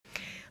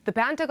The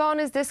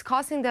Pentagon is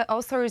discussing the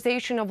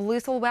authorization of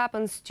lethal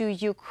weapons to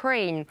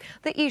Ukraine.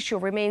 The issue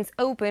remains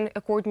open,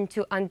 according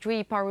to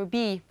Andrii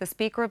Parubii, the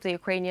Speaker of the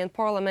Ukrainian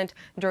Parliament,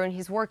 during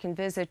his working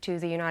visit to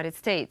the United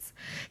States.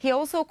 He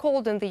also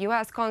called on the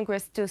U.S.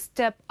 Congress to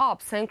step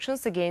up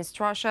sanctions against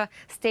Russia,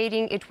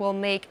 stating it will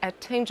make a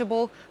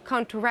tangible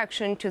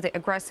counteraction to the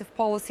aggressive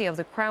policy of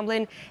the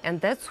Kremlin, and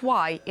that's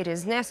why it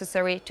is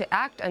necessary to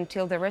act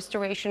until the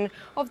restoration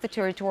of the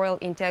territorial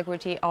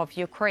integrity of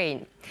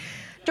Ukraine.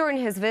 During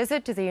his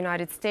visit to the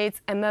United States,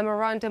 a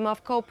memorandum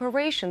of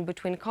cooperation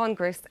between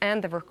Congress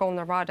and the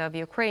Verkhovna Rada of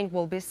Ukraine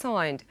will be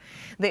signed.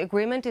 The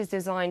agreement is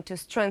designed to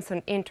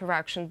strengthen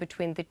interaction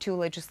between the two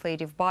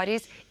legislative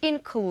bodies,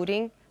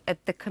 including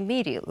at the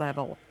committee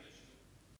level.